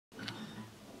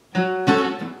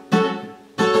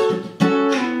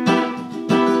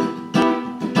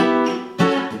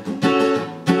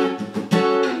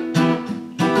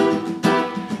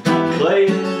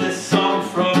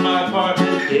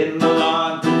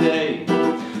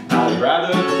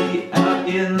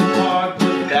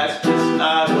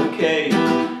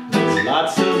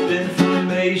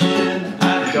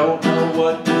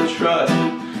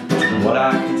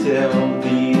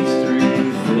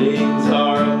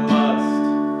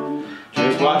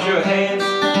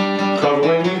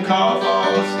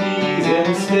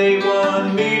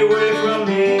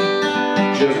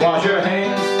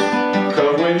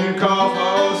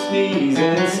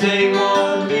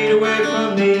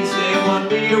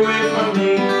feet away from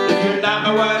me. If you're not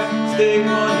my wife, stay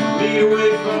 1 feet away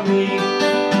from me.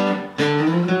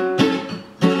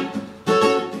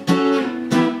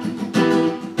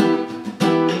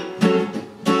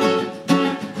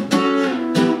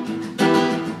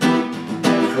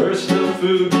 First the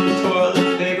food and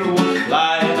toilet paper was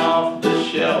flying off the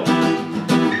shelf.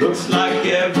 Looks like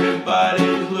everybody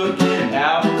was looking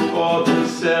out for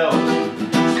themselves.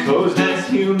 Suppose that's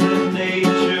human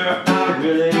nature, I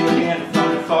really can't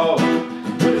find fault.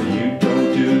 But if you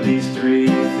don't do these 3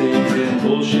 things, then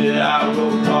bullshit I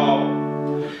will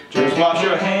call. Just wash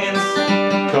your hands,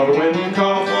 cover when you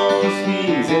cough or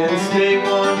sneeze, and stay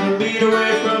 1 feet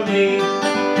away from me.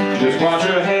 Just wash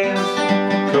your hands,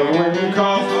 cover when you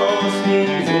cough or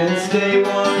sneeze, and stay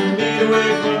 1 feet away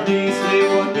from me. Stay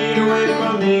 1 feet away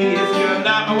from me. If you're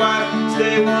not my wife,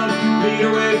 stay 1 feet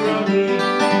away from me.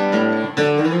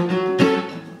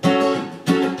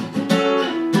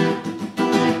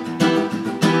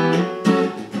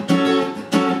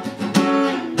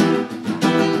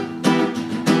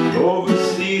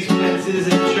 Overseas Pence is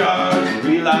in charge,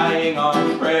 relying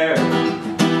on prayer,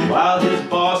 while his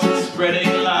boss is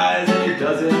spreading lies and he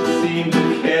doesn't seem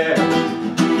to care.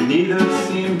 Neither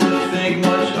seem to think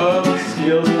much of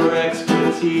skills or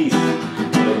expertise,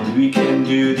 but we can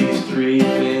do these 3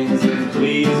 things, and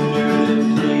please do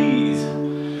them, please.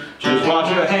 Just wash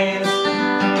your hands,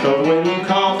 cover when you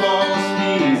cough or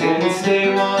sneeze, and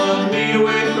stay 1 feet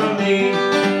away from me.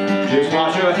 Just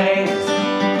wash your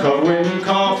hands, cover when you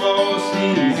cough or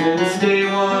sneeze, and stay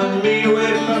 1 feet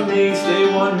away from me.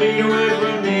 Stay 1 feet away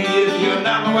from me. If you're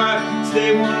not my wife,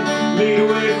 stay 1 feet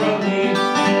away from me.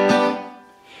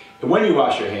 And when you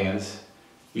wash your hands,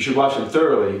 you should wash them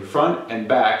thoroughly, front and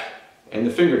back, and the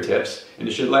fingertips, and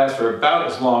it should last for about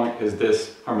as long as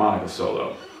this harmonica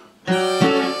solo.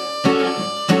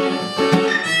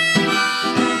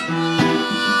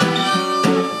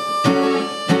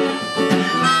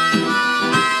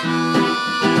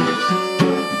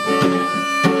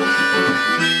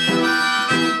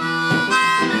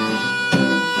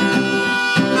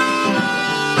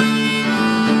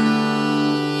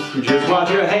 Just wash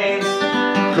your hands,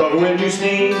 cover when you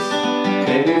sneeze,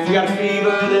 and if you got a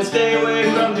fever, then stay away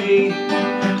from me.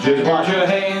 Just wash your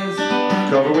hands,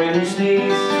 cover when you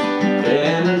sneeze,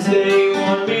 and then stay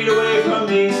 1 feet away from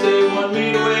me. Stay 1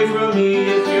 feet away from me.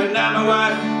 If you're not my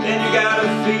wife, and you got a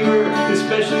fever,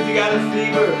 especially if you got a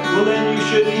fever, well then you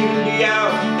shouldn't even be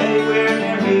out anywhere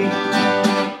near me.